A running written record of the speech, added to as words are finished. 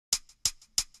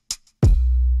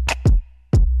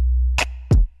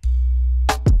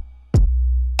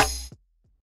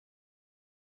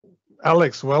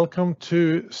Alex, welcome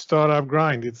to Startup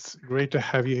Grind. It's great to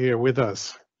have you here with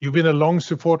us. You've been a long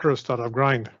supporter of Startup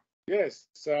Grind. Yes,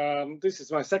 this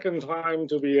is my second time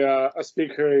to be a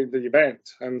speaker in the event,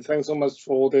 and thanks so much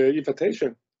for the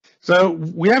invitation. So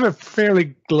we have a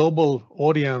fairly global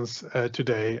audience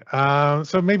today.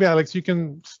 So maybe Alex, you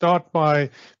can start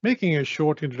by making a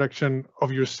short introduction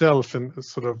of yourself and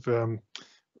sort of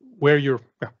where you're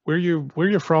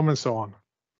from and so on.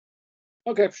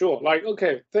 Okay, sure.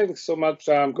 Okay, thanks so much.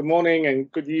 Good morning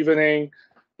and good evening.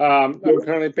 I'm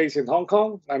currently based in Hong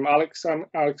Kong. I'm Alex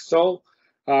So.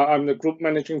 I'm the Group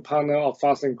Managing Partner of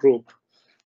FastLane Group.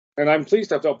 And I'm pleased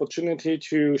to have the opportunity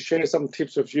to share some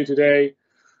tips with you today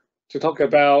to talk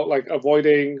about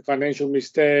avoiding financial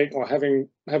mistake or having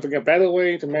a better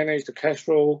way to manage the cash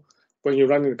flow when you're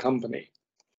running the company.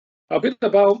 A bit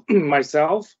about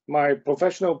myself, my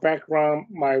professional background,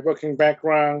 my working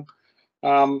background.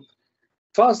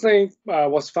 FastLane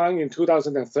was founded in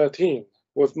 2013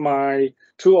 with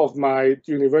two of my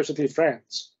university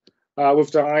friends,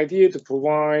 with the idea to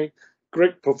provide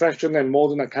great professional and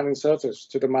modern accounting service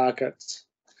to the markets.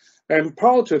 And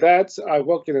prior to that, I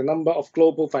worked in a number of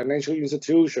global financial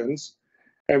institutions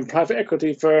and private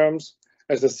equity firms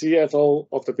as the CFO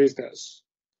of the business.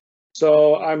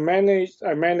 So I managed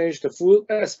the full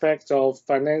aspects of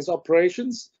finance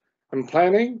operations and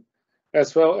planning,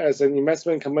 as well as an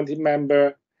investment committee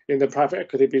member in the private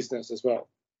equity business as well.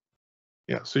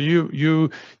 Yeah, so you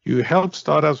help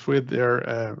startups with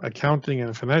their accounting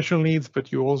and financial needs,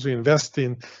 but you also invest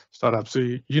in startups. So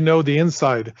you know the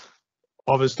inside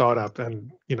of a startup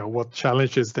and what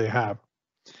challenges they have.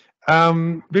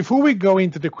 Before we go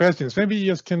into the questions, maybe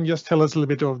you can just tell us a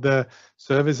little bit of the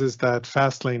services that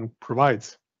FastLane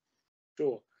provides.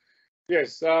 Sure.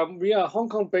 Yes, we are a Hong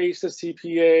Kong-based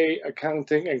CPA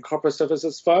accounting and corporate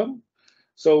services firm.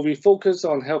 So we focus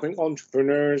on helping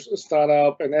entrepreneurs,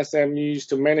 startup, and SMEs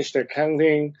to manage their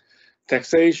accounting,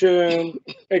 taxation,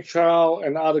 HR,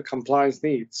 and other compliance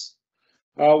needs.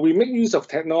 We make use of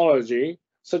technology,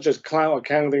 such as cloud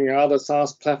accounting and other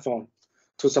SaaS platforms,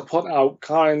 to support our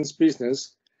clients'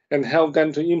 business and help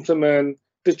them to implement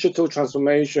digital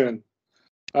transformation,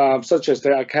 such as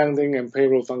their accounting and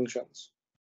payroll functions.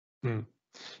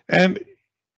 And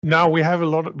now we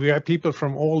have people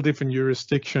from all different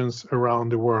jurisdictions around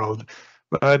the world,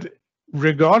 but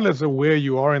regardless of where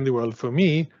you are in the world, for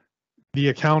me, the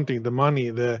accounting, the money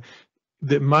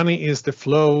is the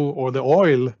flow or the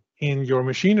oil in your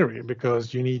machinery,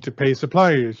 because you need to pay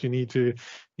suppliers, you need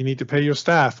to pay your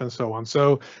staff and so on.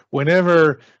 So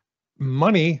whenever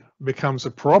money becomes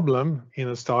a problem in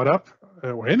a startup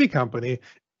or any company,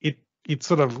 it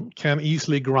sort of can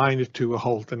easily grind it to a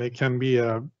halt, and it can be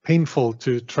painful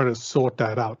to try to sort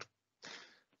that out.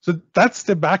 So that's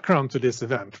the background to this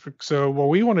event. So what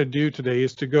we want to do today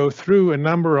is to go through a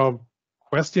number of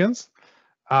questions,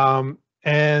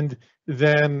 and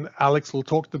then Alex will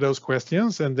talk to those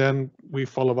questions, and then we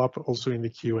follow up also in the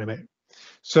Q&A.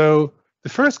 So the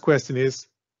first question is,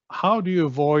 how do you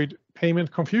avoid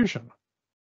payment confusion?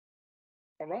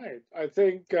 All right. I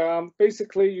think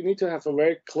basically you need to have a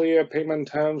very clear payment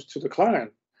terms to the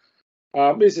client.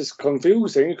 This is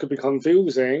confusing. It could be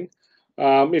confusing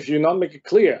if you not make it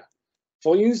clear.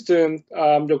 For instance,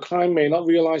 your client may not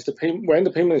realize when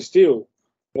the payment is due,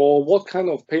 or what kind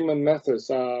of payment methods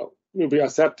will be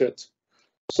accepted.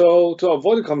 So to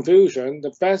avoid the confusion,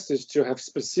 the best is to have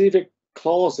specific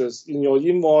clauses in your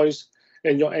invoice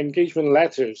and your engagement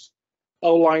letters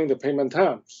outlining the payment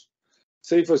terms.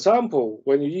 Say, for example,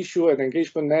 when you issue an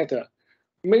engagement letter,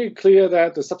 make it clear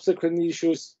that the subsequent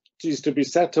issues is to be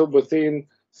settled within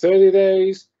 30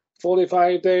 days,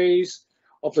 45 days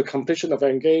of the completion of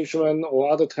engagement,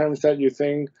 or other terms that you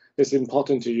think is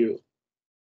important to you.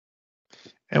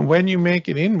 And when you make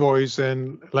an invoice,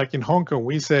 and like in Hong Kong,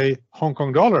 we say Hong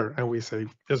Kong dollar, and we say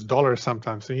just dollars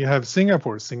sometimes. And you have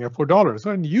Singapore dollars,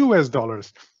 or in US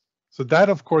dollars. So that,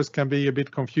 of course, can be a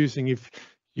bit confusing if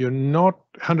you're not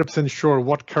 100% sure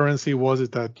what currency was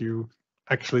it that you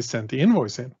actually sent the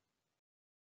invoice in.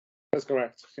 That's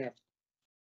correct, yeah.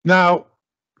 Now,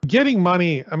 getting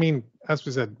money, I mean, as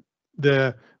we said,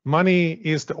 the money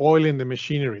is the oil in the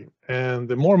machinery. And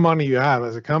the more money you have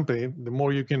as a company, the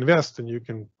more you can invest and you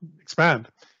can expand.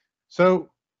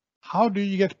 So how do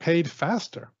you get paid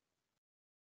faster?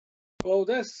 Well,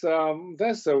 that's a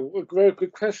very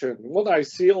good question. What I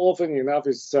see often enough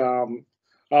is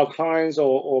our clients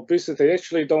or business, they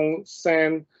actually don't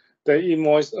send the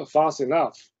invoice fast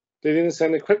enough. They didn't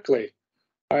send it quickly.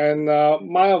 And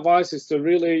my advice is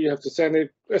you have to send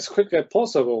it as quick as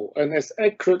possible and as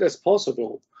accurate as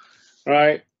possible,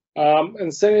 right?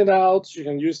 And send it out. You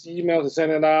can use email to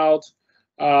send it out.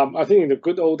 I think in the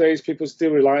good old days, people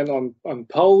still relying on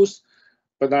post,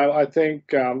 but now I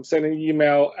think sending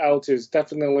email out is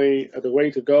definitely the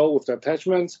way to go with the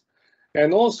attachments.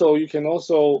 And also, you can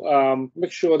also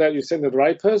make sure that you send to the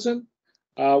right person.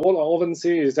 What I often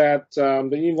see is that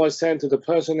the invoice sent to the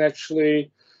person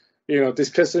actually,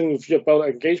 discussing with you about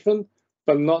engagement,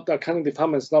 but not the accounting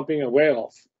department is not being aware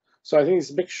of. So I think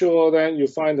it's make sure that you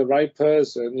find the right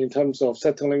person in terms of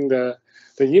settling the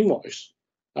invoice.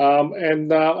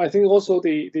 And I think also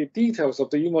the details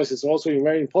of the invoice is also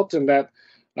very important, that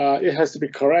it has to be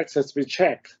correct, has to be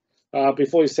checked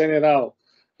before you send it out,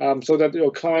 so that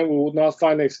your client will not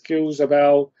find an excuse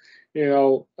about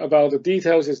the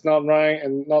details is not right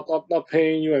and not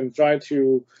paying you, and try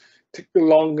to take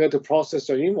longer to process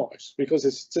your invoice because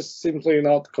it's just simply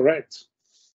not correct.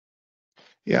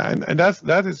 Yeah, and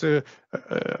that is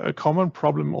a common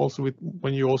problem also with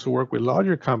when you also work with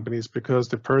larger companies, because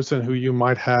the person who you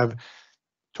might have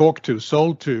talked to,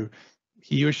 sold to,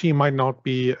 he or she might not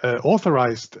be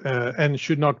authorized and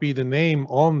should not be the name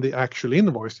on the actual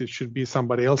invoice. It should be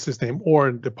somebody else's name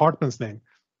or department's name.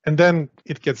 And then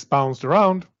it gets bounced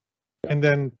around, and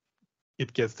then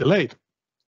it gets delayed.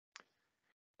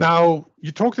 Now,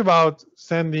 you talked about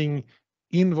sending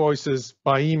invoices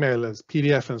by email as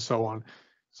PDF and so on.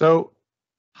 So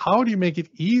how do you make it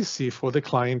easy for the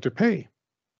client to pay?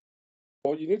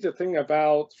 Well, you need to think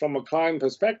about from a client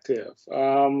perspective.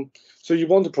 So you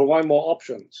want to provide more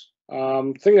options.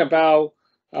 Think about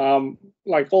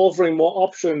like offering more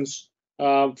options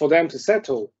for them to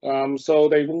settle, so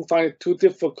they won't find it too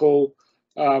difficult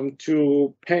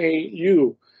to pay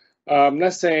you.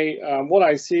 Let's say what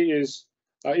I see is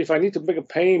if I need to make a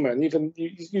payment, even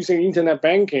using internet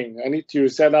banking, I need to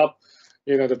set up,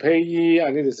 the payee.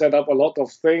 I need to set up a lot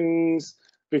of things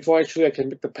before actually I can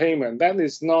make the payment. That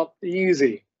is not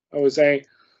easy, I would say.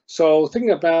 So think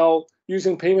about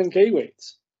using payment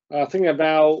gateways. Think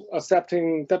about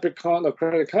accepting debit card or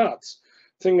credit cards.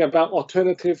 Think about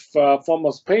alternative form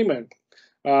of payment,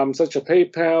 such as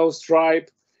PayPal,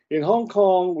 Stripe. In Hong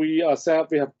Kong, we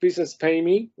have Business Pay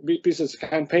Me, Business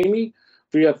Can Pay Me.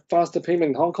 We have faster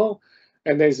payment in Hong Kong,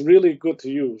 and it's really good to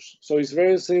use. So it's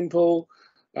very simple.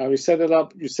 You set it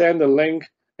up, you send the link,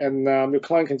 and your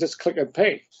client can just click and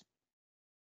pay.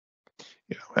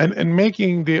 Yeah, and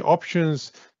making the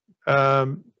options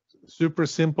super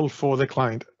simple for the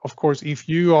client. Of course, if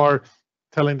you are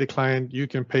telling the client you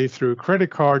can pay through a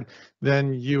credit card,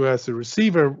 then you as a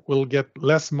receiver will get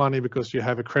less money because you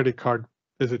have a credit card.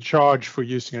 There's a charge for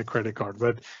using a credit card,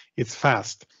 but it's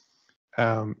fast.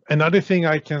 Another thing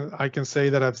I can say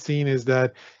that I've seen is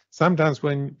that sometimes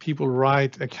when people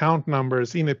write account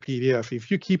numbers in a PDF,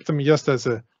 if you keep them just as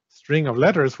a string of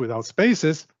letters without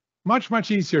spaces,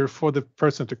 much easier for the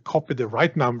person to copy the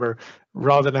right number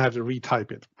rather than have to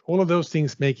retype it. All of those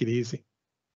things make it easy.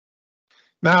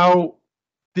 Now,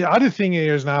 the other thing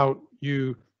is now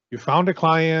you found a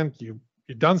client, you've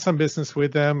done some business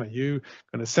with them, and you're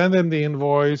going to send them the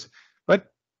invoice.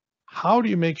 But how do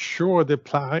you make sure the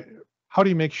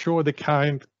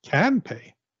client can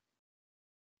pay?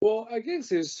 Well, I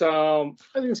guess I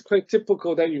think it's quite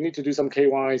typical that you need to do some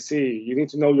KYC. You need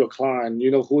to know your client. You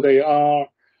know who they are.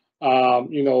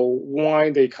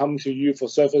 Why they come to you for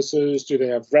services. Do they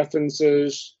have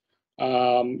references?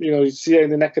 You see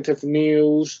any negative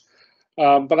news.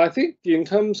 But I think in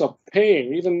terms of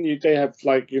paying, even if they have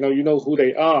you know who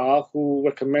they are, who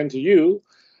recommend to you,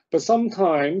 but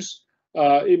sometimes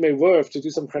it may worth to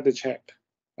do some credit check.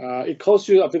 It costs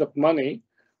you a bit of money,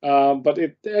 but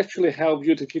it actually helps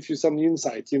you to give you some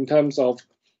insights in terms of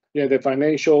the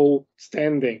financial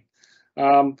standing.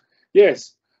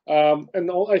 Yes,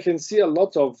 and I can see a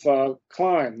lot of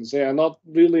clients, they are not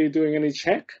really doing any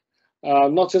check,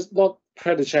 not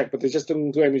credit check, but they just don't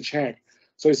do any check.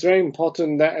 So it's very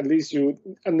important that at least you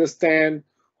understand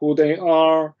who they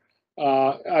are,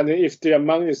 and if the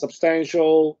amount is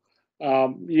substantial,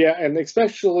 and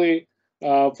especially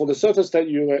for the service that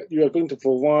you are going to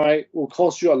provide will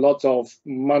cost you a lot of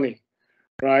money,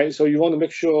 right? So you want to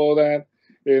make sure that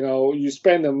you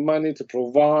spend the money to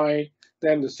provide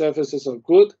them the services are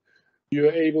good,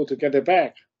 you're able to get it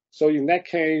back. So in that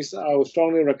case, I would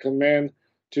strongly recommend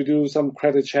to do some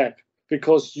credit check,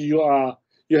 because you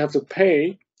have to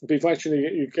pay before actually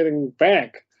you're getting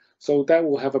back. So that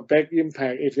will have a big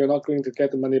impact if you're not going to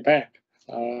get the money back,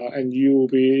 and you will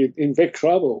be in big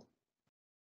trouble.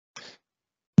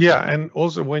 Yeah, and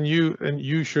also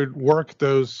you should work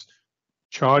those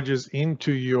charges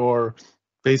into your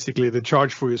basically the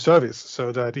charge for your service,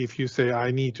 so that if you say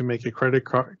I need to make a credit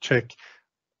card check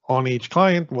on each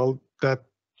client, well, that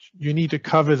you need to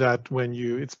cover that when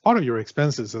it's part of your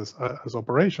expenses as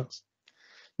operations.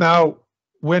 Now,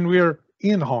 when we're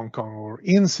in Hong Kong or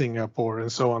in Singapore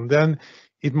and so on, then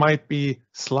it might be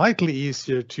slightly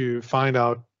easier to find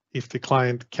out if the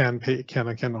client can pay, can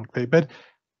or cannot pay. But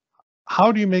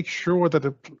how do you make sure that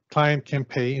the client can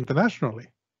pay internationally?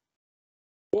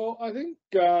 Well, I think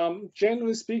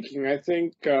generally speaking, I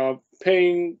think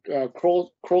paying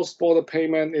cross-border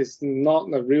payment is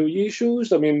not a real issue.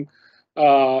 I mean,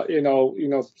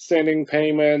 sending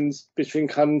payments between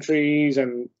countries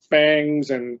and banks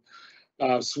and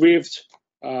SWIFT,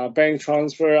 bank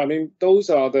transfer. I mean, those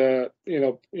are the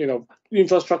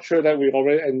infrastructure that we're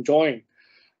already enjoying.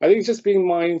 I think just being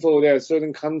mindful that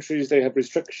certain countries they have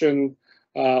restriction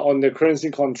on their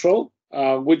currency control,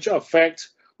 which affect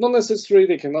not necessarily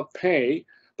they cannot pay,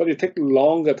 but it takes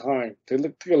longer time, take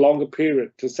a longer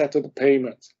period to settle the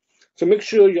payments. So make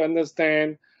sure you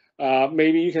understand.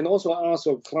 Maybe you can also ask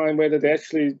your client whether they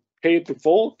actually paid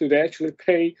before. Do they actually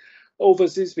pay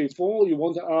overseas before? You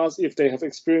want to ask if they have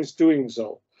experience doing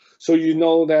so. So you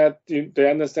know that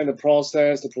they understand the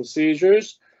process, the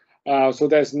procedures. So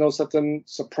there's no certain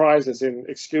surprises in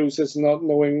excuses not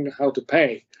knowing how to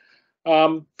pay.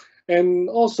 And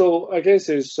also, I guess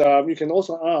is you can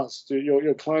also ask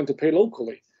your client to pay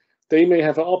locally. They may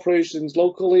have operations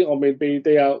locally, or maybe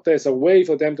there's a way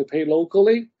for them to pay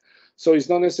locally. So it's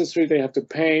not necessary they have to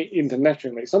pay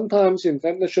internationally. Sometimes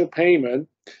international payment,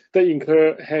 they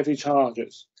incur heavy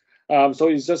charges. So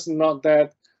it's just not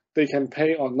that they can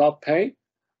pay or not pay,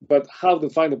 but how to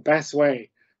find the best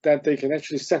way that they can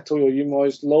actually settle your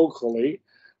invoice locally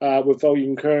without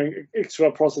incurring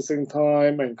extra processing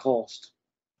time and cost.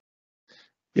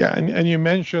 Yeah, and you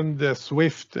mentioned the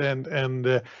SWIFT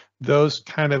and those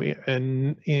kind of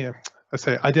let's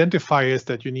say identifiers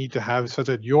that you need to have so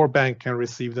that your bank can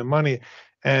receive the money.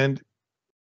 And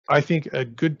I think a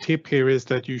good tip here is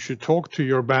that you should talk to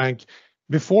your bank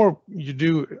before you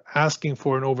do asking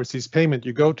for an overseas payment.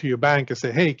 You go to your bank and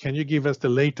say, hey, can you give us the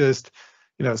latest,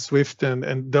 SWIFT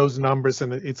and those numbers?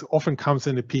 And it often comes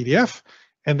in a PDF,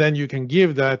 and then you can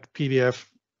give that PDF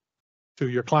to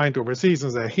your client overseas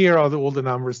and say, here are all the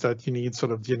numbers that you need,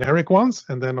 sort of generic ones.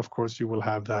 And then, of course, you will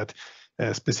have that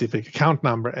specific account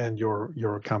number and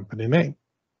your company name.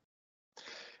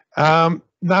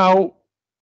 Now,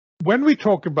 when we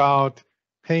talk about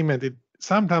payment, it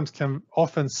sometimes can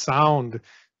often sound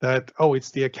that, oh, it's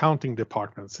the accounting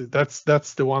departments.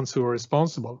 That's the ones who are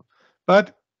responsible.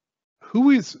 But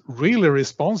who is really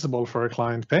responsible for a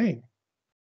client paying?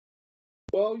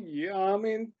 Well, yeah, I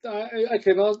mean, I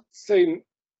cannot say,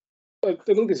 I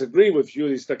don't disagree with you,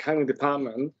 it's the accounting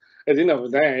department. At the end of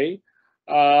the day,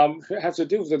 have to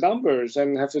deal with the numbers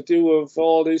and have to deal with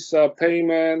all this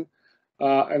payment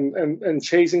and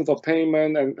chasing for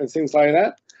payment and things like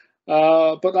that.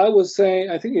 But I would say,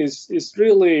 I think it's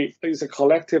really a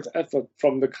collective effort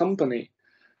from the company.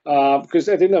 Because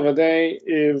at the end of the day,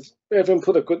 if everyone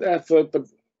put a good effort, but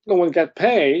no one get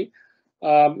paid,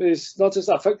 it's not just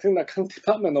affecting the accounting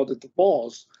department or the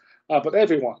boss, but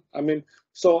everyone. I mean,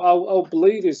 so I'll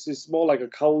believe it's more like a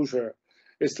culture.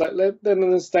 It's like let them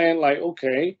understand, like,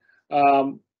 okay,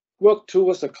 work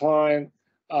towards the client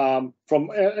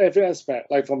from every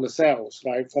aspect, like from the sales,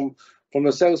 like from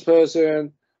the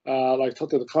salesperson, like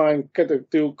talk to the client, get the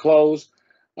deal closed.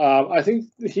 I think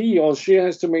he or she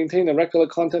has to maintain a regular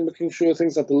contact, making sure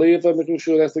things are delivered, making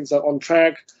sure that things are on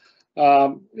track.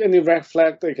 Any red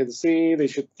flag they can see, they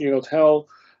should tell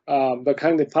the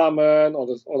accounting department or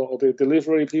the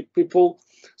delivery people.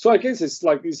 So I guess it's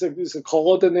a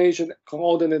coordinated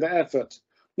effort.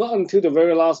 Not until the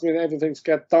very last minute everything's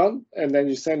get done, and then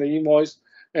you send the invoice,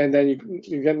 and then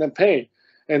you get them paid,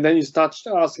 and then you start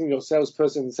asking your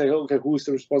salesperson and say, okay, who's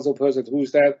the responsible person?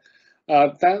 Who's that?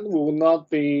 That will not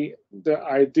be the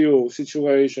ideal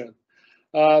situation.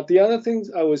 The other thing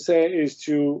I would say is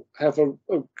to have a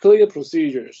clear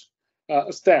procedures,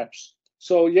 steps.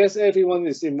 So yes, everyone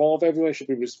is involved. Everyone should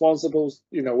be responsible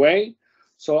in a way.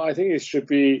 So I think it should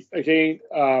be, again,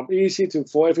 easy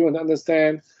for everyone to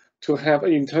understand, to have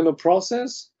an internal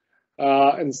process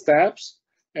and steps,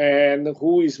 and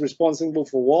who is responsible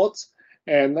for what,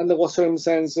 and under what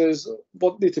circumstances,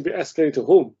 what needs to be escalated to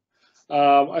whom.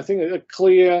 I think a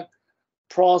clear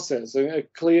process and a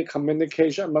clear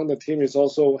communication among the team is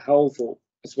also helpful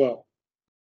as well.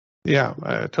 Yeah,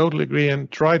 I totally agree,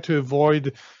 and try to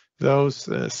avoid those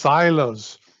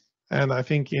silos. And I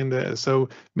think so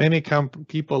many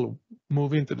people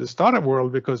move into the startup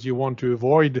world because you want to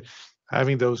avoid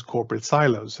having those corporate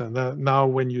silos. And now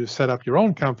when you set up your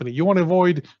own company, you want to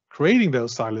avoid creating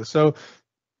those silos. So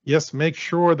yes, make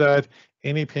sure that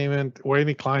any payment or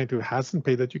any client who hasn't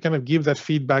paid, that you kind of give that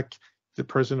feedback to the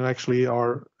person who actually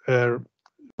are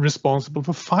responsible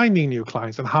for finding new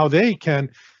clients and how they can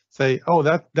say, oh,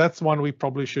 that's one we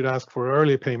probably should ask for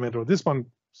early payment, or this one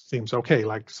seems okay,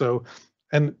 like so.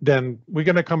 And then we're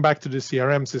going to come back to the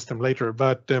CRM system later,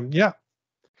 but yeah,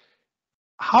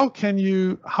 how can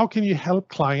you help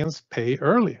clients pay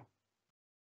early?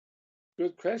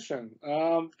 Good question.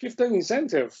 Give them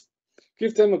incentive.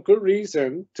 Give them a good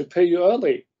reason to pay you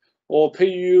early or pay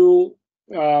you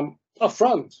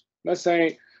upfront. Let's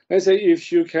say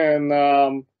if you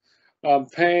can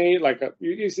pay like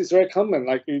it's very common.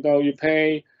 Like you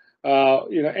pay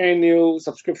annual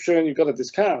subscription, you got a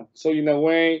discount. So in a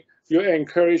way, you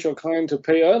encourage your client to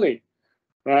pay early,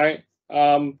 right?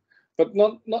 But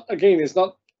not again, it's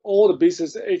not all the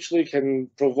business actually can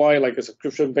provide like a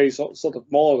subscription-based sort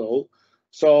of model.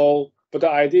 So, but the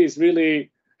idea is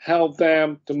really help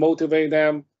them to motivate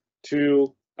them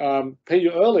to pay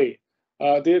you early.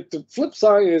 The flip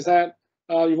side is that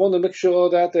you want to make sure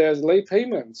that there's late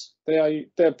payments.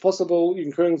 They're possible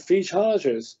incurring fee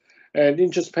charges and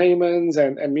interest payments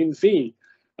and admin fee.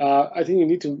 I think you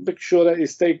need to make sure that it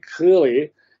stays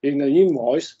clearly in the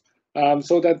invoice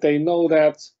so that they know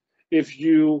that if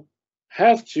you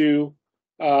have to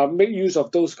make use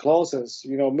of those clauses,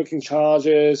 making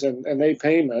charges and late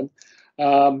payment,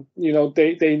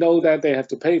 they know that they have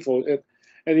to pay for it.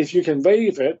 And if you can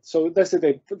waive it, so let's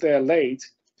say they're late,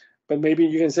 but maybe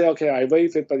you can say, okay, I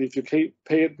waive it, but if you pay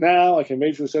it now, I can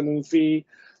waive you a certain fee.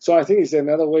 So I think it's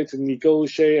another way to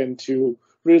negotiate and to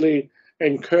really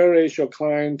encourage your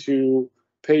client to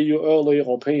pay you early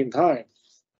or pay in time.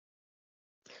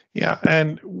 Yeah,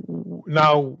 and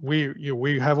now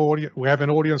we have an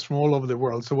audience from all over the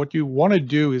world. So what you want to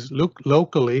do is look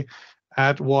locally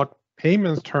at what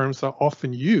payments terms are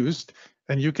often used,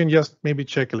 and you can just maybe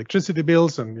check electricity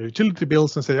bills and utility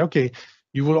bills and say, okay,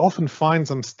 you will often find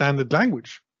some standard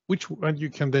language, which you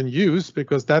can then use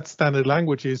because that standard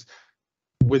language is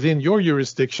within your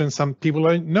jurisdiction. Some people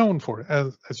are known for it.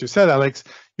 As you said, Alex,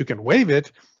 you can waive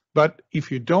it, but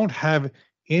if you don't have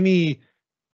any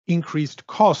increased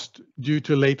cost due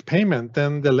to late payment,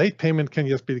 then the late payment can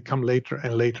just become later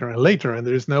and later and later, and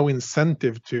there is no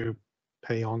incentive to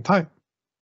pay on time.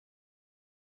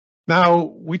 Now,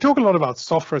 we talk a lot about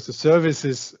software as a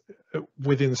services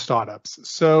within startups.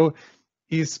 So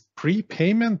is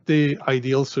prepayment the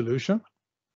ideal solution?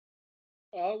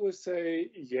 I would say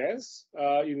yes,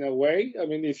 in a way. I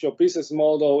mean, if your business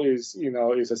model is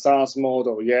a SaaS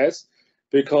model, yes,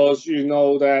 because you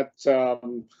know that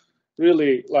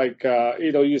really like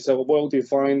it's a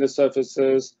well-defined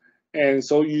services, and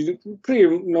so you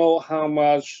pretty know how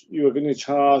much you are going to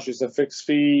charge. It's a fixed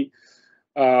fee,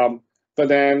 but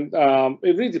then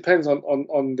it really depends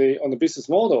on the business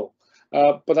model.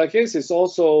 But I guess it's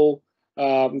also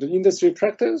the industry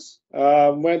practice,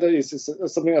 whether it's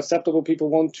something acceptable. People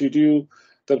want to do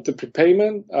the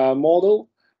prepayment model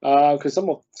because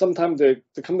sometimes the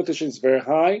competition is very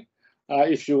high.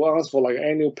 If you ask for like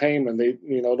annual payment, they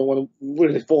don't want to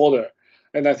really bother.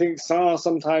 And I think SaaS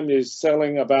sometimes is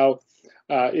selling about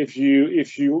if you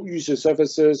use your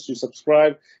services, you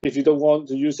subscribe. If you don't want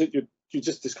to use it, you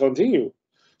just discontinue.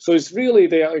 So it's really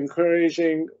they are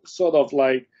encouraging sort of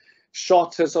like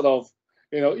shorter sort of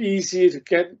easy to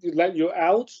let you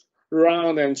out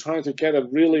rather than trying to get a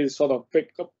really sort of big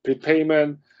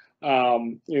prepayment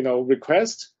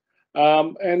request.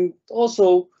 And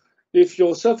also, if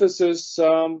your services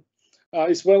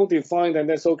is well defined, then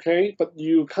that's okay. But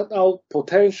you cut out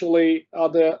potentially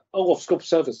other out of scope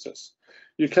services.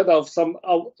 You cut out some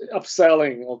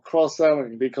upselling or cross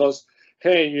selling because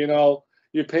hey,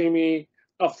 you pay me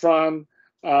upfront.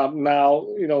 Now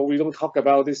we don't talk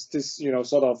about this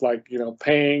sort of like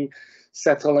paying,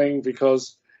 settling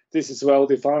because this is well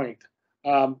defined.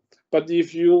 But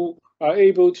if you are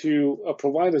able to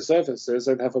provide the services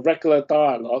and have a regular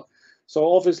dialogue,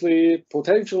 so obviously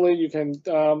potentially you can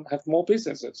have more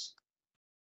businesses.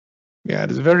 Yeah,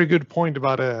 it's a very good point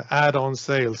about add-on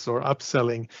sales or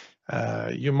upselling.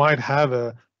 You might have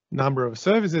a number of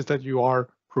services that you are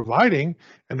providing,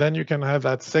 and then you can have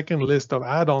that second list of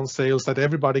add-on sales that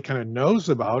everybody kind of knows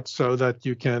about, so that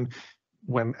you can,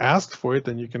 when asked for it,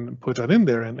 then you can put that in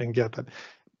there and get that.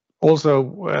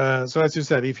 Also, so as you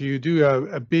said, if you do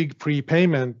a big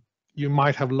prepayment, you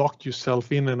might have locked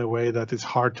yourself in a way that it's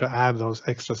hard to add those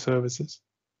extra services.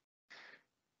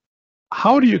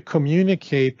 How do you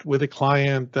communicate with a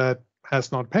client that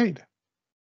has not paid?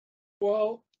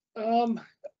 Well,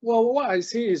 what I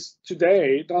see is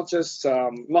today, not just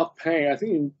not paying. I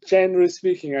think, in generally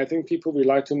speaking, I think people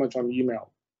rely too much on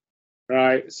email,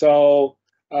 right? So,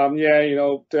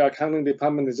 the accounting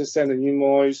department is just send an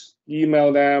invoice,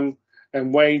 email them,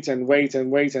 and wait and wait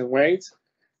and wait and wait.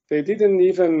 they didn't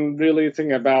even really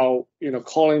think about,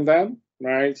 calling them,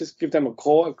 right? Just give them a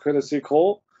call, a courtesy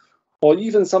call. Or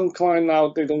even some client now,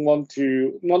 they don't want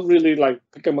to, not really like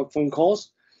pick up phone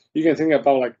calls. You can think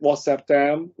about like WhatsApp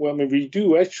them. Well, I mean, we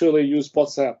do actually use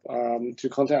WhatsApp to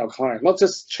contact our client, not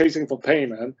just chasing for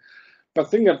payment, but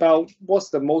think about what's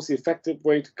the most effective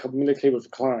way to communicate with the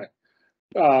client.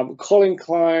 Calling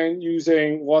client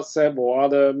using WhatsApp or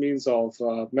other means of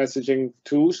messaging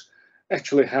tools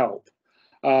actually help.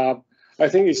 I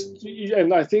think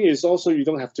it's also you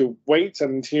don't have to wait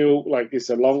until like it's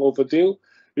a long overdue.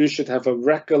 You should have a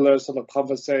regular sort of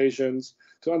conversations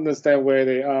to understand where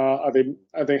they are.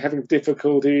 Are they having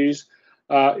difficulties?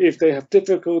 If they have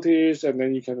difficulties, and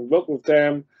then you can work with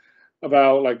them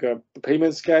about like a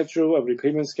payment schedule, a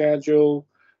repayment schedule.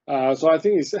 So I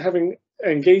think it's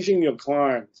engaging your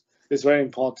clients is very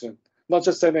important, not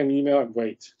just send an email and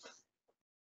wait.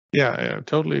 Yeah, I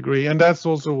totally agree. And that's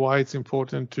also why it's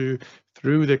important to,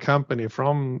 through the company,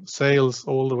 from sales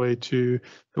all the way to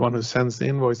the one who sends the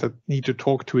invoice, that need to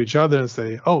talk to each other and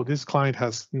say, oh, this client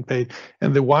hasn't paid.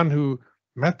 And the one who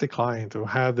met the client or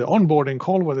had the onboarding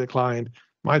call with the client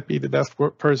might be the best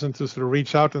person to sort of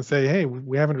reach out and say, hey,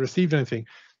 we haven't received anything.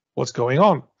 What's going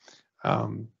on?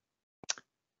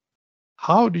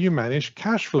 How do you manage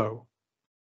cash flow?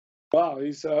 Wow,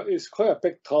 it's quite a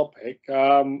big topic.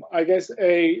 I guess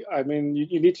I mean,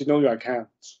 you need to know your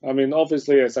accounts. I mean,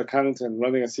 obviously, as an accountant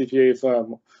running a CPA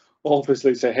firm,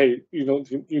 obviously say, hey, you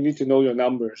need to know your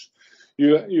numbers.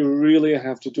 You really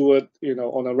have to do it,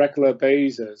 on a regular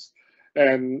basis,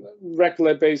 and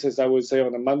regular basis, I would say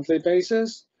on a monthly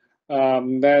basis.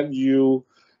 That you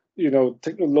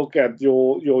take a look at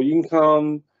your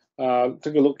income,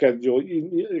 take a look at your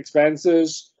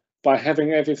expenses, by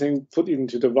having everything put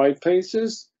into the right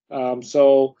places.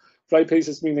 So right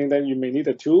places meaning that you may need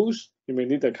the tools, you may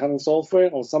need the accounting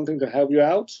software or something to help you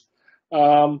out.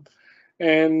 I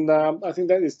think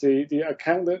that is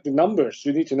the numbers.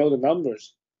 You need to know the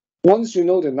numbers. Once you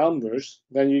know the numbers,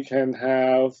 then you can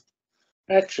have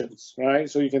actions, right?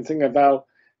 So you can think about,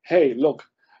 hey, look,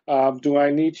 do I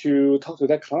need to talk to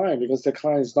that client because the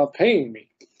client is not paying me?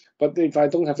 But if I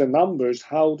don't have the numbers,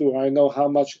 how do I know how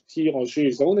much he or she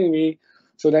is owing me?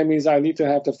 So that means I need to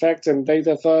have the facts and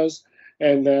data first,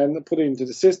 and then put it into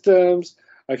the systems.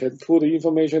 I can pull the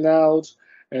information out,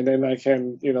 and then I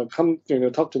can,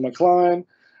 talk to my client.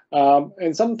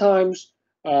 And sometimes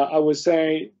I would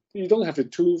say you don't have to be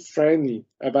too friendly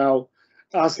about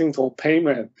asking for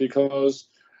payment, because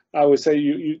I would say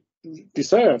you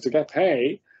deserve to get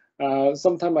paid.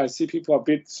 Sometimes I see people a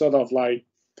bit sort of like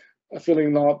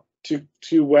feeling not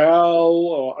too well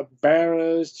or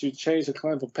embarrassed to chase a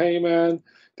client for payment.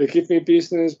 They give me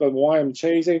business, but why I'm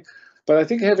chasing? But I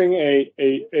think having a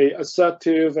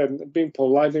assertive and being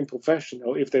polite and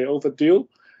professional, if they overdue,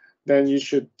 then you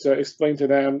should explain to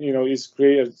them, it's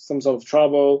created some sort of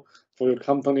trouble for your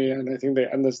company, and I think they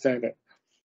understand it.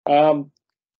 And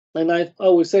I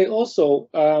would say also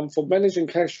for managing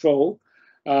cash flow,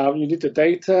 you need the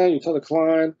data, you tell the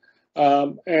client,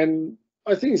 and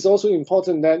I think it's also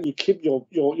important that you keep your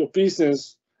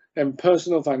business and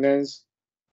personal finance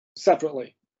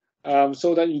separately,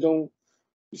 so that you don't.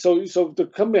 So the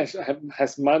company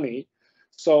has money,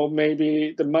 so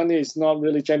maybe the money is not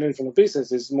really generated from the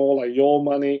business. It's more like your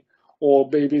money, or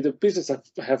maybe the business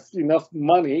have enough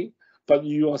money, but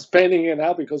you are spending it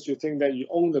out because you think that you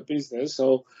own the business.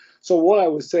 So what I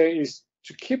would say is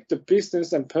to keep the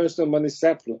business and personal money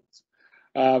separate,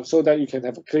 so that you can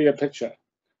have a clear picture.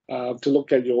 To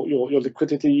look at your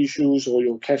liquidity issues or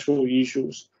your cash flow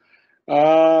issues.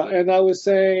 And I would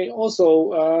say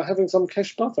also having some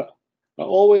cash buffer.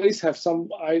 Always have some,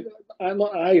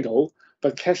 not idle,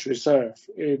 but cash reserve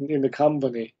in the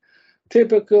company.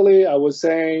 Typically, I would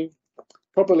say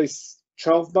probably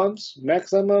 12 months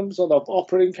maximum sort of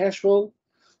operating cash flow,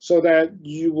 so that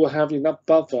you will have enough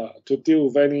buffer to deal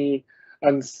with any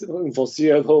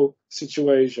unforeseeable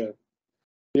situation.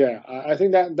 Yeah, I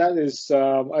think that is,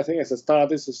 I think as a start,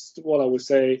 this is what I would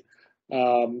say,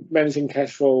 managing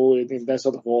cash flow in that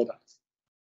sort of order.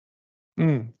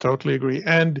 Totally agree.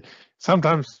 And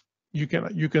sometimes you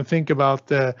can think about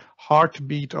the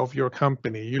heartbeat of your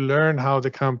company. You learn how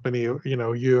the company,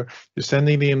 you're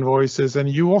sending the invoices, and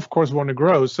you of course want to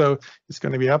grow. So it's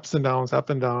going to be ups and downs, up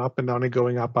and down, and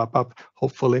going up,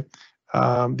 hopefully.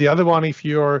 The other one, if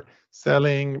you're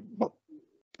selling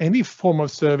any form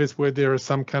of service where there is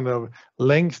some kind of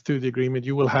length to the agreement,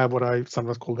 you will have what I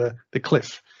sometimes call the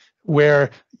cliff,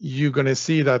 where you're going to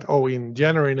see that, in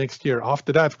January next year,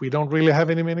 after that, we don't really have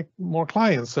many more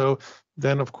clients. So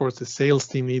then, of course, the sales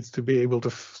team needs to be able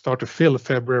to start to fill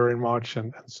February and March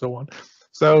and so on.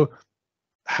 So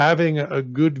having a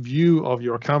good view of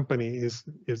your company is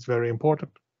very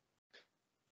important.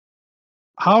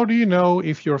 How do you know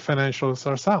if your financials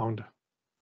are sound?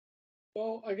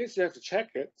 Well, I guess you have to check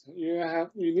it.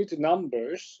 You need the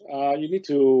numbers. You need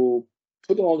to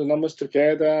put all the numbers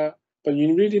together, but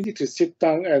you really need to sit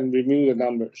down and review the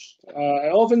numbers.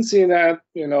 I often see that,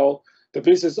 the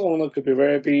business owner could be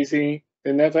very busy.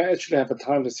 They never actually have the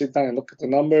time to sit down and look at the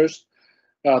numbers,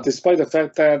 despite the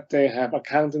fact that they have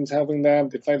accountants helping them,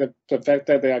 despite the fact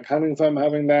that their accounting firm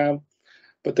helping them.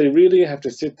 But they really have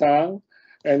to sit down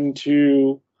and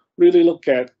to really look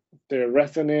at their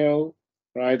revenue,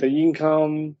 right, the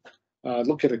income,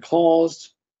 look at the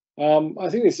cost. I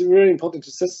think it's really important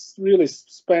to just really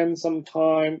spend some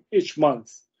time each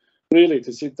month, really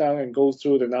to sit down and go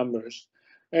through the numbers.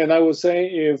 And I would say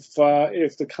if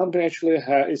the company actually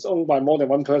is owned by more than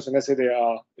one person, let's say they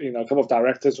are a couple of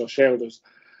directors or shareholders,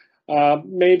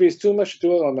 maybe it's too much to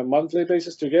do it on a monthly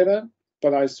basis together.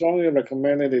 But I strongly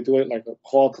recommend that they do it like a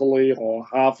quarterly or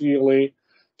half yearly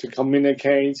to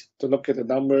communicate, to look at the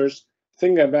numbers,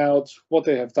 think about what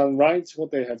they have done right,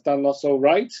 what they have done not so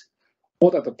right,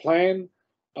 what are the plan,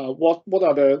 what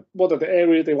are the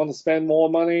areas they want to spend more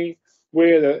money,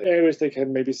 where the areas they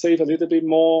can maybe save a little bit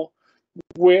more,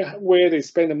 where they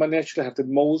spend the money actually have the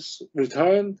most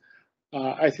return.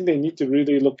 I think they need to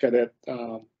really look at it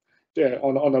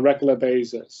on a regular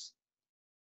basis.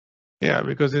 Yeah,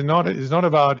 because it's not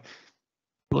about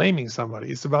blaming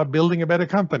somebody. It's about building a better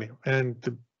company. And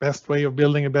the best way of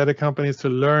building a better company is to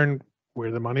learn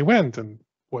where the money went and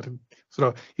what sort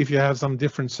of, if you have some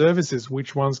different services,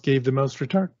 which ones gave the most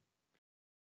return.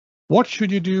 What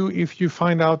should you do if you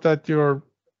find out that you're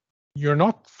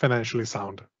not financially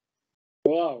sound?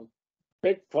 Wow,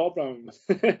 big problem.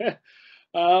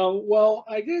 Well,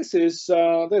 I guess there's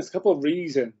a couple of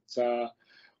reasons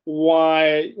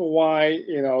why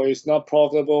it's not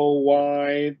profitable,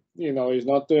 why it's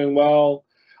not doing well.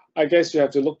 I guess you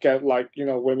have to look at, like,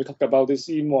 when we talk about this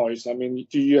invoice. I mean,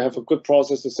 do you have a good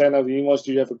process to send out the invoice?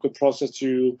 Do you have a good process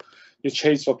to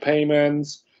chase for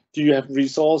payments? Do you have enough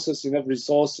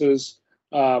resources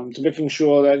to making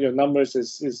sure that your numbers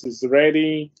is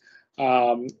ready? There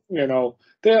are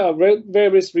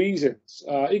various reasons.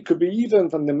 It could be even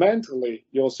fundamentally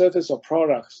your service or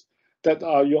products that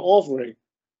you're offering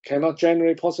cannot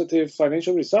generate positive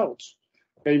financial results.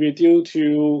 Maybe due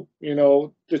to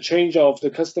the change of the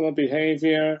customer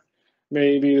behavior.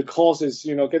 Maybe the cost is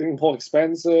getting more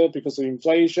expensive because of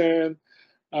inflation.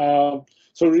 So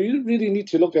we really need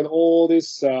to look at all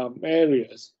these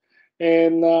areas.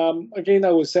 And again,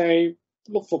 I would say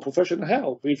look for professional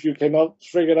help if you cannot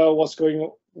figure out what's going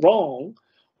wrong,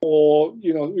 or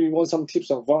we want some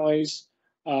tips or advice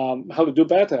how to do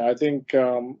better. I think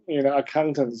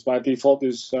accountants by default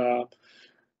is the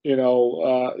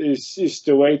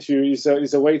way to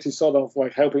is a way to sort of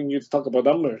like helping you to talk about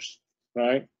numbers,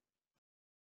 right?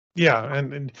 Yeah,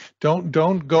 and don't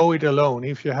go it alone.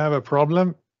 If you have a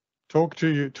problem, talk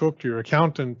to your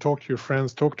accountant, talk to your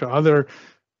friends, talk to other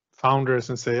founders,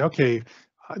 and say, okay,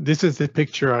 this is the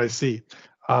picture I see.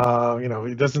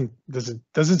 It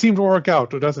doesn't seem to work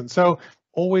out, or doesn't. So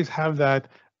always have that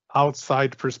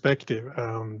outside perspective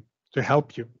to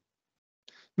help you.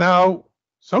 Now,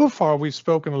 so far we've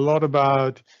spoken a lot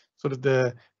about sort of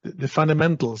the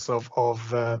fundamentals of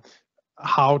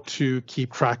how to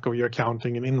keep track of your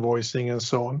accounting and invoicing and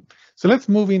so on. So let's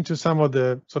move into some of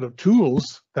the sort of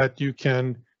tools that you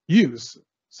can use.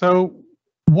 So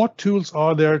what tools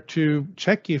are there to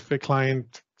check if a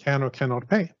client can or cannot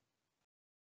pay?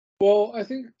 Well, I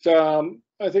think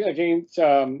again,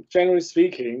 generally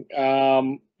speaking,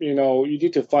 you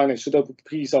need to find a suitable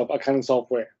piece of accounting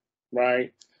software,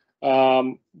 right?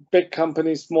 Big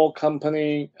company, small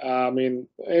company, I mean,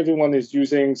 everyone is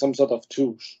using some sort of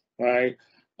tools, right?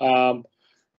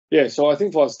 Yeah, so I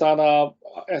think for a startup,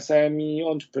 SME,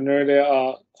 entrepreneur, there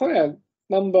are quite a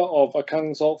number of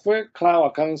accounting software, cloud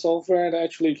accounting software that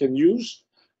actually can use.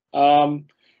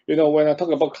 When I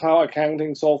talk about cloud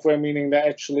accounting software, meaning that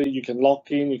actually you can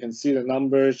log in, you can see the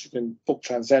numbers, you can book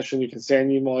transactions, you can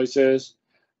send invoices.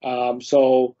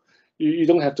 So you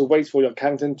don't have to wait for your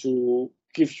accountant to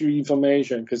give you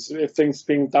information, because if things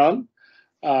being done,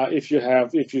 if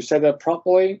you set it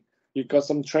properly, you've got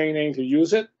some training to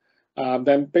use it,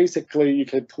 then basically you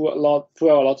can pull out a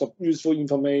lot of useful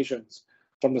information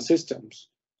from the systems.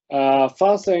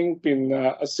 FastLane been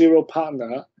a zero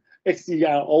partner,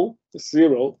 XERO,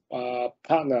 zero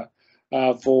partner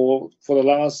for the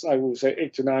last, I would say,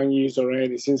 8 to 9 years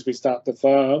already since we started the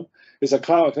firm. It's a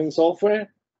cloud accounting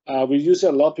software. We use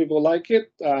it, a lot of people like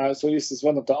it. So this is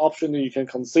one of the options that you can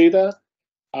consider.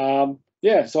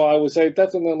 Yeah, so I would say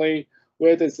definitely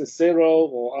whether it's a Xero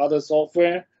or other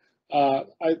software,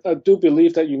 I do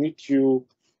believe that you need to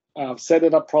set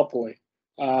it up properly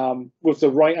with the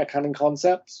right accounting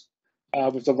concepts,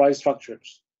 with the right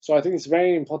structures. So I think it's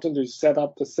very important to set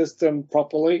up the system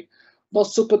properly. Not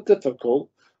super difficult,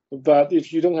 but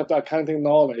if you don't have the accounting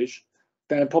knowledge,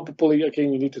 then probably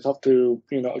again you need to talk to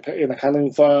an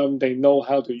accounting firm. They know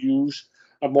how to use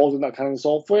a modern accounting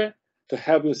software to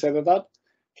help you set it up,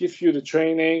 give you the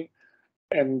training,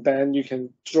 and then you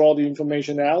can draw the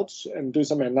information out and do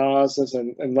some analysis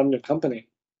and run your company.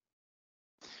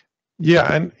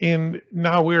 Yeah, and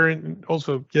now we're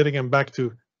also getting them back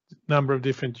to number of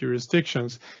different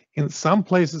jurisdictions. In some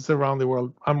places around the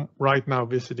world, I'm right now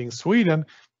visiting Sweden,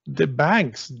 the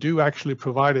banks do actually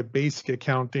provide a basic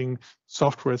accounting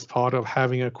software as part of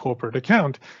having a corporate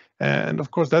account. And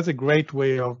of course, that's a great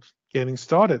way of getting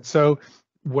started. So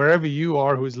wherever you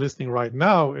are who is listening right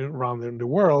now around in the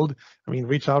world, I mean,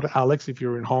 reach out to Alex if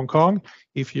you're in Hong Kong.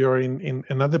 If you're in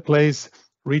another place,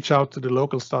 reach out to the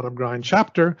local Startup Grind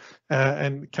chapter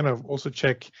and kind of also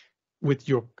check with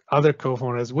your other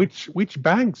co-founders which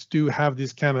banks do have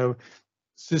this kind of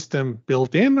system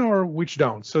built in or which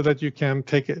don't, so that you can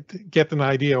get an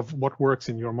idea of what works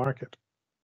in your market.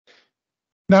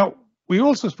 Now, we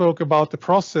also spoke about the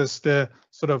process, the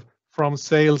sort of from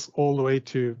sales all the way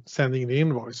to sending the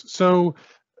invoice. So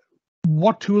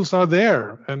what tools are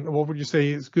there and what would you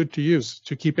say is good to use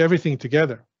to keep everything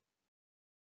together?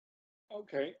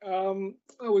 Okay,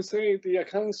 I would say the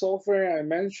accounting software I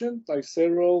mentioned, like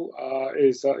Xero,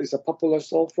 is a popular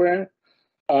software.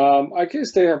 I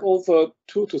guess they have over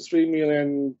 2 to 3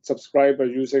 million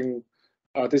subscribers using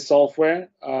this software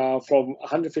from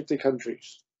 150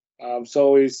 countries.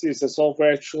 So it's a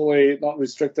software actually not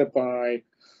restricted by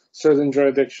certain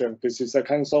jurisdiction. This is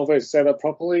accounting software is set up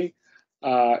properly.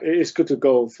 It is good to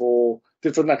go for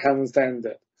different accounting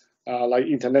standards. Like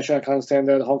international account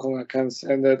standard, Hong Kong account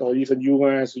standard, or even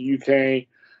US or UK.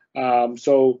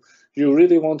 So you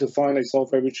really want to find a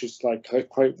software which is like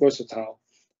quite versatile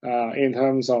in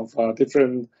terms of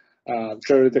different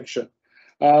jurisdiction.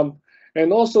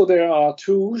 And also there are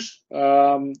tools.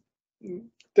 The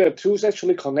tools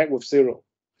actually connect with Xero.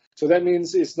 So that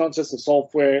means it's not just a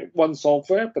software, one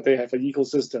software, but they have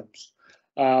ecosystems.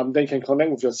 They can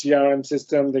connect with your CRM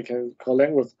system. They can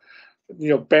connect with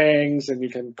banks, and you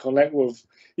can connect with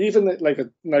even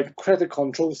like credit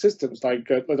control systems, like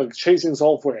chasing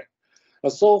software.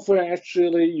 A software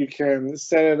actually you can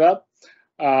set it up,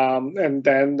 and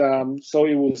then so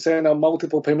it will send out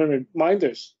multiple payment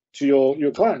reminders to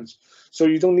your clients. So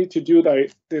you don't need to do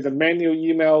the manual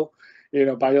email,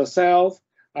 by yourself.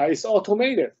 It's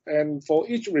automated, and for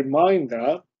each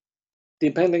reminder,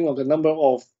 depending on the number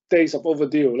of days of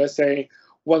overdue, let's say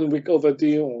 1 week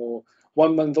overdue or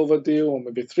 1 month overdue or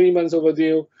maybe 3 months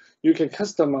overdue, you can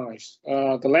customize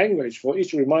the language for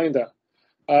each reminder.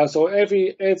 So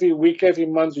every week, every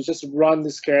month, you just run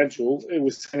the schedule. It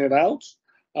will send it out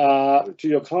to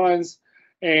your clients,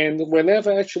 and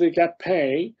whenever actually get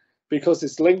paid, because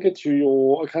it's linked to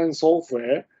your accounting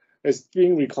software, it's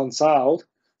being reconciled.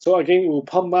 So again, it will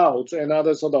pump out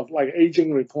another sort of like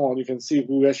aging report. You can see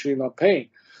who actually not paying.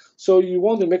 So you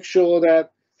want to make sure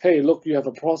that, hey, look, you have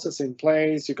a process in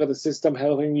place. You got a system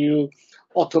helping you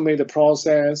automate the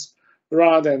process,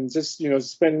 rather than just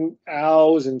spend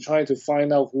hours and trying to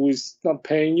find out who is not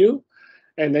paying you,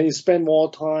 and then you spend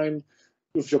more time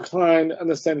with your client,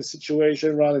 understand the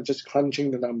situation, rather than just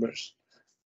crunching the numbers.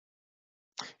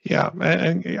 Yeah,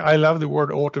 and I love the word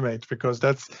automate, because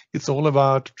it's all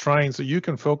about trying so you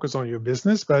can focus on your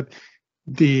business, but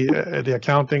the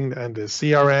accounting and the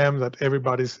CRM, that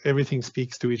everything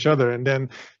speaks to each other. And then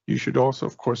you should also,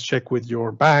 of course, check with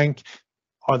your bank.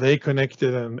 Are they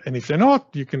connected? And if they're not,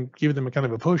 you can give them a kind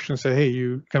of a push and say, hey,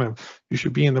 you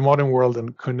should be in the modern world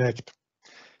and connect.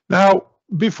 Now,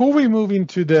 before we move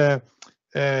into the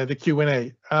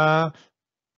Q&A,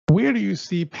 where do you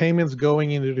see payments going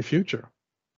into the future?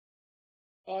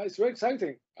 It's very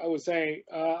exciting, I would say.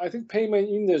 I think payment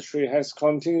industry has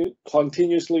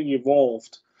continuously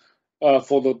evolved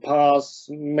for the past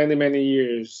many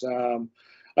years.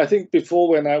 I think before,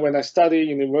 when I studied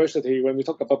university, when we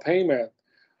talk about payment,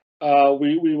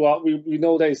 we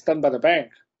know that it's done by the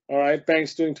bank. All right,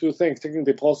 banks doing two things: taking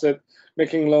deposit,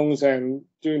 making loans, and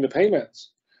doing the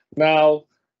payments. Now,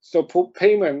 so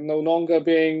payment no longer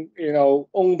being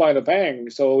owned by the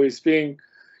bank, so it's being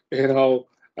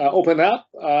open up.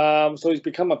 So it's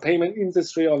become a payment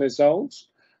industry on its own.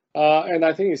 And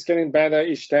I think it's getting better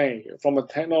each day from a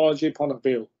technology point of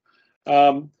view.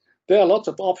 There are lots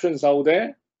of options out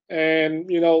there. And,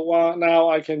 now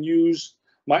I can use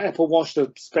my Apple Watch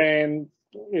to spend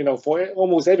for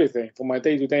almost everything. For my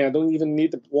day-to-day, I don't even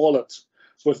need the wallet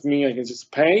with me. I can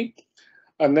just pay,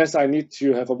 unless I need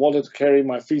to have a wallet to carry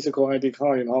my physical ID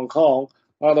card in Hong Kong.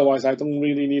 Otherwise, I don't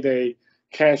really need a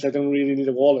cash. I don't really need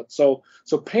a wallet. So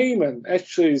payment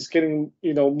actually is getting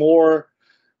more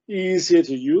easier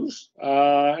to use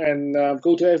and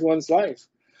go to everyone's life.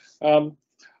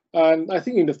 And I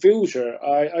think in the future,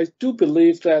 I do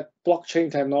believe that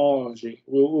blockchain technology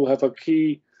will have a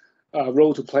key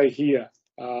role to play here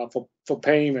for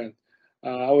payment.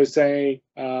 I would say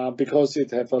because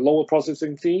it has a lower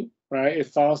processing fee, right? A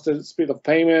faster speed of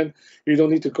payment. You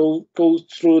don't need to go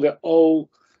through the old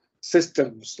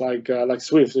systems like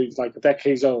Swift, like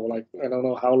decades old, like I don't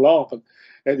know how long, but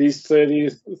at least 30,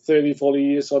 40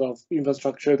 years sort of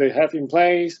infrastructure they have in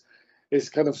place. It's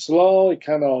kind of slow, it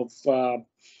kind of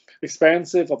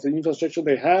expensive of the infrastructure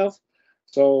they have.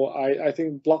 So I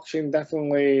think blockchain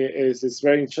definitely is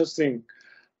very interesting.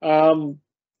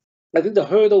 I think the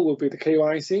hurdle will be the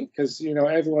KYC because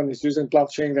everyone is using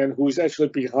blockchain, and who's actually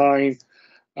behind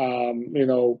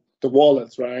the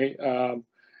wallets, right?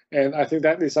 And I think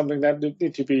that is something that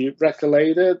need to be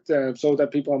regulated so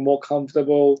that people are more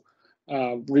comfortable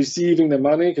receiving the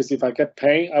money. Because if I get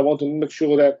paid, I want to make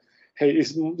sure that hey,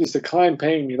 it's the client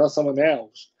paying me, not someone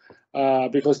else,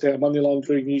 because there are money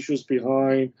laundering issues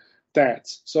behind that.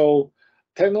 So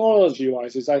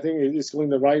technology-wise, I think it's going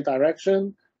the right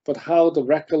direction. But how the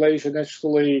regulation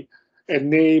actually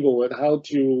enable it, how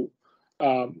to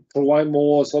provide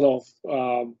more sort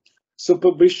of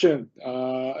supervision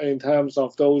in terms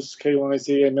of those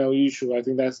KYC ML issue, I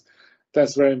think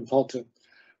that's very important.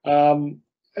 And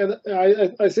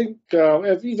I think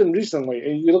even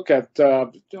recently, you look at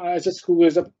I just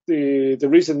googled up the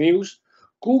recent news.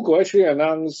 Google actually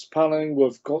announced partnering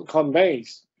with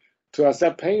Coinbase to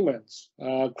accept payments,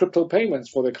 crypto payments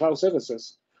for the cloud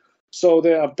services. So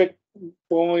they are big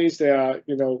boys. They are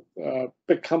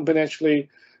big company actually.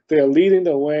 They are leading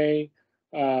the way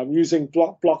using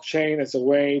blockchain as a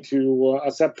way to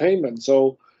accept payment.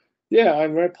 So yeah,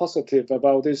 I'm very positive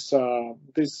about this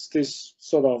this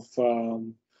sort of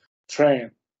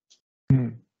trend.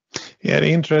 Yeah,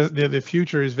 the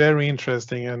future is very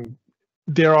interesting, and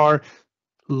there are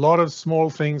a lot of small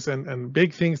things and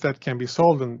big things that can be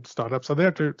solved, and startups are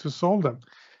there to solve them.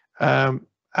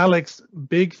 Alex,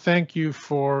 big thank you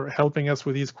for helping us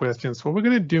with these questions. What we're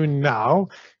going to do now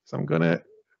is I'm going to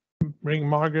bring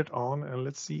Margaret on, and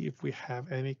let's see if we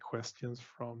have any questions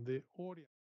from the audience.